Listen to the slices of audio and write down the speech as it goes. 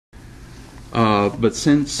But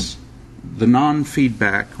since the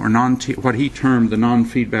non-feedback, or what he termed the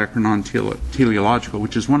non-feedback or non-teleological,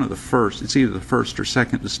 which is one of the first, it's either the first or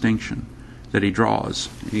second distinction that he draws.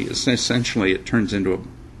 Essentially, it turns into a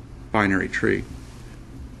binary tree.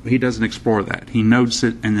 He doesn't explore that. He notes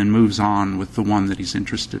it and then moves on with the one that he's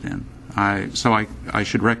interested in. So I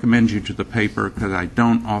should recommend you to the paper, because I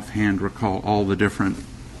don't offhand recall all the different,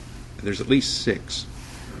 there's at least 6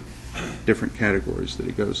 different categories that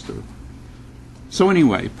he goes through. So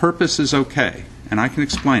anyway, purpose is okay, and I can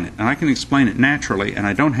explain it. And I can explain it naturally, and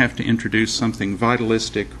I don't have to introduce something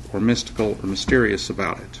vitalistic or mystical or mysterious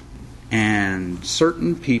about it. And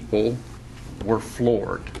certain people were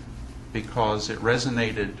floored because it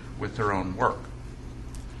resonated with their own work.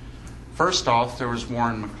 First off, there was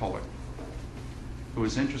Warren McCulloch, who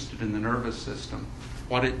was interested in the nervous system,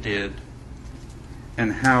 what it did,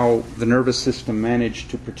 and how the nervous system managed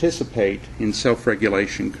to participate in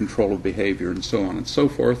self-regulation, control of behavior, and so on and so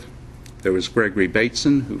forth. There was Gregory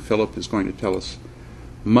Bateson, who Philip is going to tell us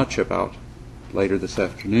much about later this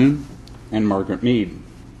afternoon, and Margaret Mead.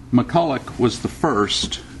 McCulloch was the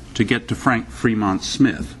first to get to Frank Fremont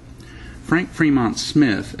Smith. Frank Fremont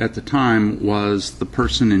Smith, at the time, was the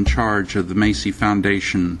person in charge of the Macy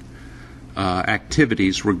Foundation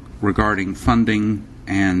activities regarding funding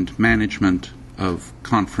and management of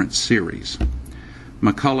conference series.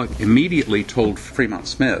 McCulloch immediately told Fremont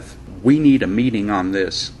Smith, "We need a meeting on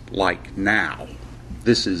this like now.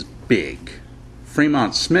 This is big."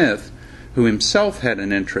 Fremont Smith, who himself had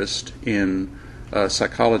an interest in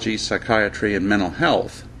psychology, psychiatry, and mental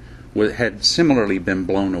health, had similarly been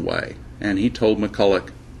blown away. And he told McCulloch,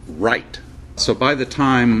 "Right." So by the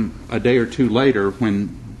time, a day or two later,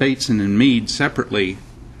 when Bateson and Mead separately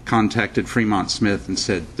contacted Fremont Smith and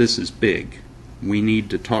said, "This is big. We need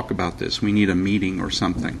to talk about this. We need a meeting or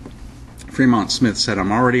something," Fremont Smith said,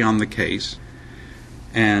 "I'm already on the case."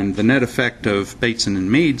 And the net effect of Bateson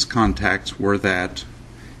and Mead's contacts were that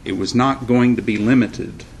it was not going to be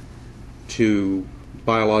limited to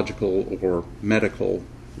biological or medical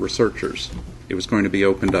researchers. It was going to be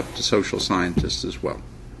opened up to social scientists as well.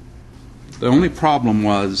 The only problem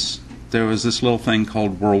was there was this little thing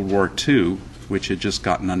called World War II, which had just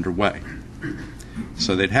gotten underway.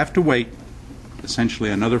 So they'd have to wait essentially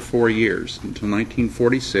another 4 years until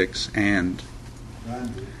 1946, and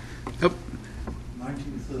Randall,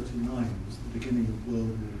 1939 was the beginning of World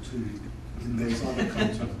War II in those other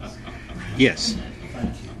continents. Yes.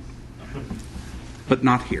 Thank you. But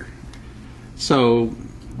not here. So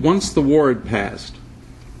once the war had passed,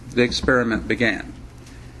 the experiment began.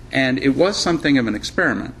 And it was something of an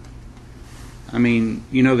experiment. I mean,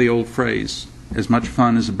 you know the old phrase, as much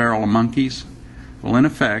fun as a barrel of monkeys? Well, in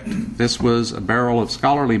effect, this was a barrel of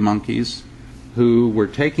scholarly monkeys who were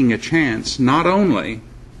taking a chance not only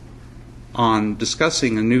on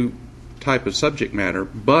discussing a new type of subject matter,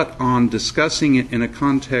 but on discussing it in a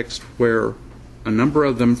context where a number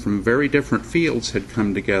of them from very different fields had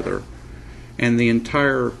come together, and the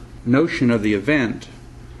entire notion of the event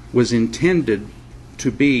was intended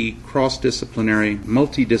to be cross-disciplinary,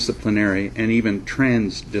 multidisciplinary, and even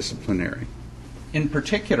transdisciplinary. In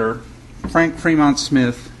particular, Frank Fremont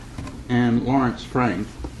Smith and Lawrence Frank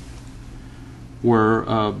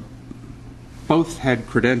were both had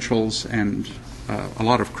credentials and a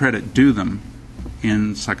lot of credit due them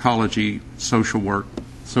in psychology, social work,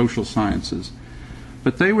 social sciences.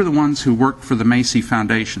 But they were the ones who worked for the Macy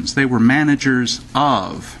Foundations. They were managers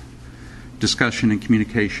of discussion and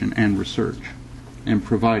communication and research and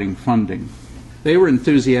providing funding. They were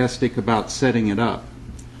enthusiastic about setting it up.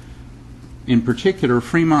 In particular,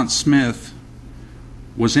 Fremont Smith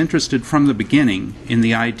was interested from the beginning in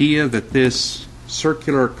the idea that this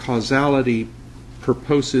circular causality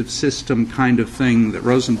purposive system kind of thing that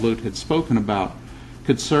Rosenblueth had spoken about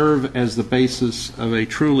could serve as the basis of a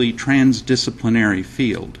truly transdisciplinary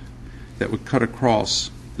field that would cut across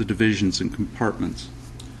the divisions and compartments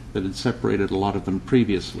that had separated a lot of them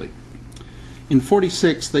previously. In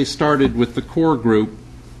 1946, they started with the core group,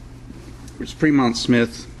 which was Fremont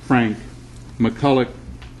Smith, Frank, McCulloch,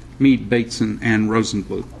 Mead, Bateson, and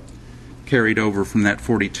Rosenblueth, carried over from that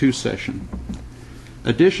 1942 session.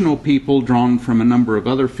 Additional people drawn from a number of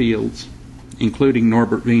other fields, including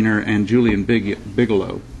Norbert Wiener and Julian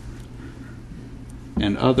Bigelow,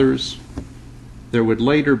 and others. There would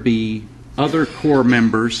later be other core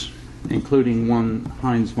members, including one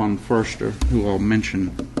Heinz von Förster, who I'll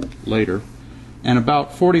mention later, and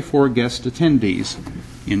about 44 guest attendees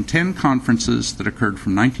in 10 conferences that occurred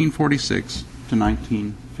from 1946 to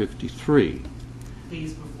 1953.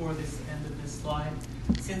 Please, before this end of this slide,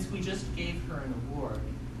 since we just gave her an award,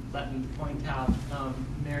 let me point out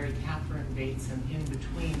Mary Catherine Bateson in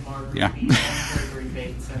between Margaret Yeah. Mead and Gregory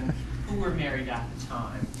Bateson, who were married at the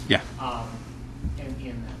time. Yeah. And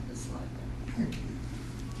in that slide. Thank you.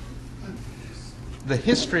 The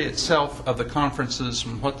history itself of the conferences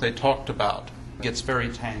and what they talked about gets very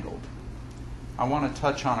tangled. I want to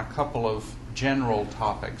touch on a couple of general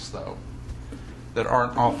topics, though, that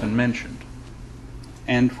aren't often mentioned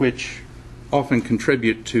and which often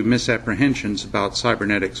contribute to misapprehensions about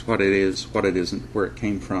cybernetics, what it is, what it isn't, where it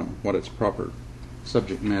came from, what its proper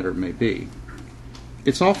subject matter may be.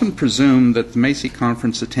 It's often presumed that the Macy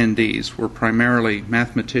Conference attendees were primarily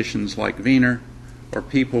mathematicians like Wiener or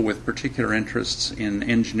people with particular interests in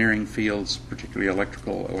engineering fields, particularly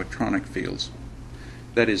electrical, electronic fields.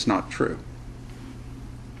 That is not true.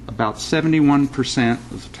 About 71%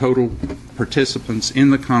 of the total participants in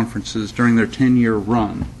the conferences during their 10-year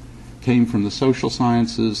run came from the social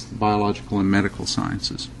sciences, the biological and medical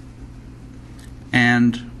sciences.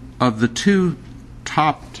 And of the two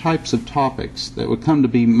top types of topics that would come to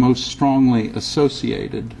be most strongly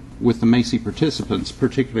associated with the Macy participants,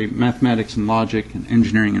 particularly mathematics and logic and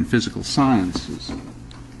engineering and physical sciences,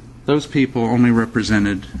 those people only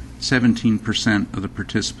represented 17% of the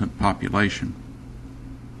participant population.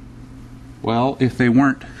 Well, if they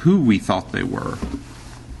weren't who we thought they were,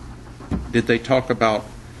 did they talk about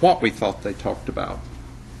what we thought they talked about?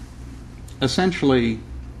 Essentially,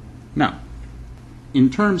 no. In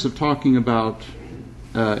terms of talking about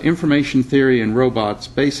information theory and robots,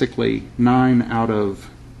 basically 9 out of,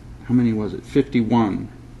 how many was it? 51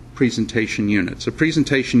 presentation units. A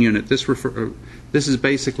presentation unit, this is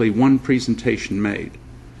basically one presentation made.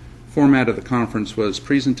 Format of the conference was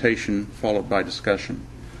presentation followed by discussion.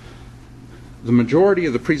 The majority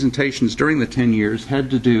of the presentations during the 10 years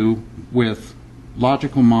had to do with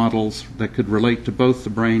logical models that could relate to both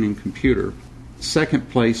the brain and computer.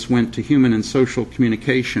 Second place went to human and social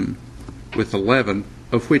communication with 11,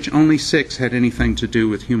 of which only 6 had anything to do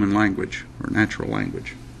with human language or natural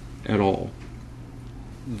language at all.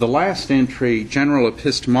 The last entry, general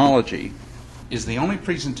epistemology, is the only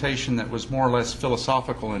presentation that was more or less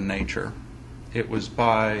philosophical in nature. It was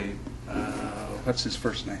by, what's his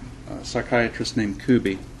first name? A psychiatrist named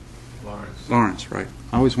Kuby. Lawrence, right.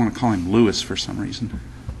 I always want to call him Lewis for some reason.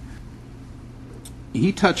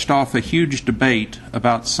 He touched off a huge debate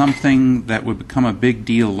about something that would become a big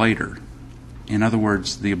deal later. In other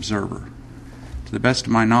words, the observer. To the best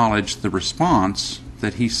of my knowledge, the response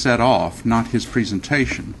that he set off, not his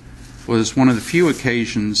presentation, was one of the few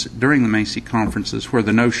occasions during the Macy conferences where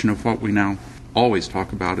the notion of what we now always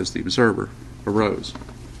talk about as the observer arose.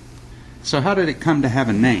 So how did it come to have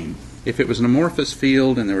a name? If it was an amorphous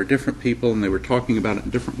field and there were different people and they were talking about it in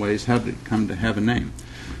different ways, how did it come to have a name?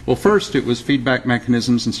 Well, first it was feedback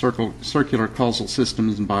mechanisms and circular causal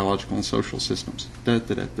systems and biological and social systems.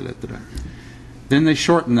 Then they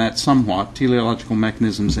shortened that somewhat, teleological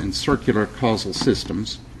mechanisms and circular causal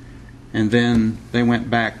systems, and then they went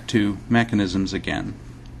back to mechanisms again.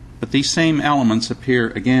 But these same elements appear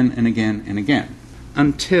again and again and again,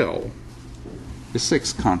 until the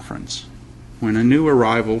 6th conference, when a new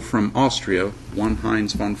arrival from Austria, one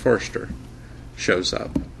Heinz von Forster, shows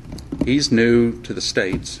up. He's new to the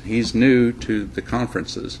States, he's new to the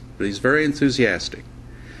conferences, but he's very enthusiastic.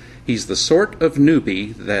 He's the sort of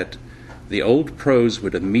newbie that the old pros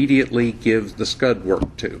would immediately give the scud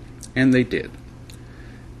work to, and they did.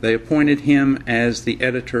 They appointed him as the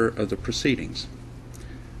editor of the proceedings.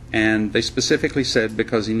 And they specifically said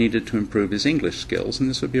because he needed to improve his English skills, and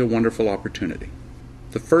this would be a wonderful opportunity.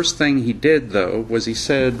 The first thing he did, though, was he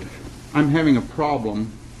said, I'm having a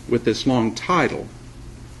problem with this long title.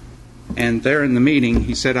 And there in the meeting,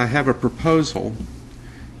 he said, I have a proposal.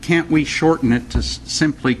 Can't we shorten it to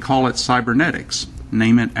simply call it Cybernetics?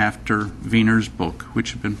 Name it after Wiener's book,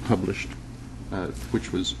 which had been published,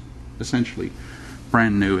 which was essentially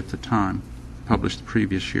brand new at the time, published the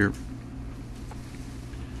previous year.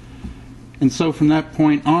 And so from that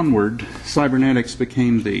point onward, Cybernetics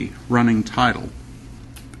became the running title.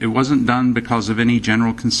 It wasn't done because of any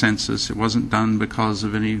general consensus. It wasn't done because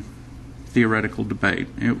of any theoretical debate.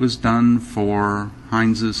 It was done for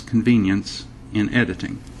Heinz's convenience in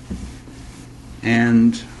editing.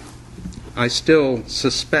 And I still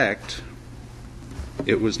suspect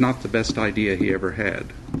it was not the best idea he ever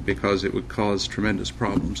had, because it would cause tremendous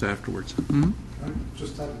problems afterwards. Can I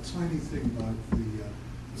just add a tiny thing about the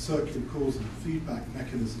circular cause and feedback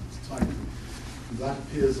mechanisms type? That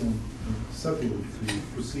appears on several of the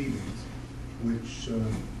proceedings, which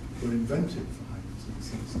were invented for Heinz in a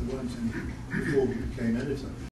sense. There weren't any before he became editor.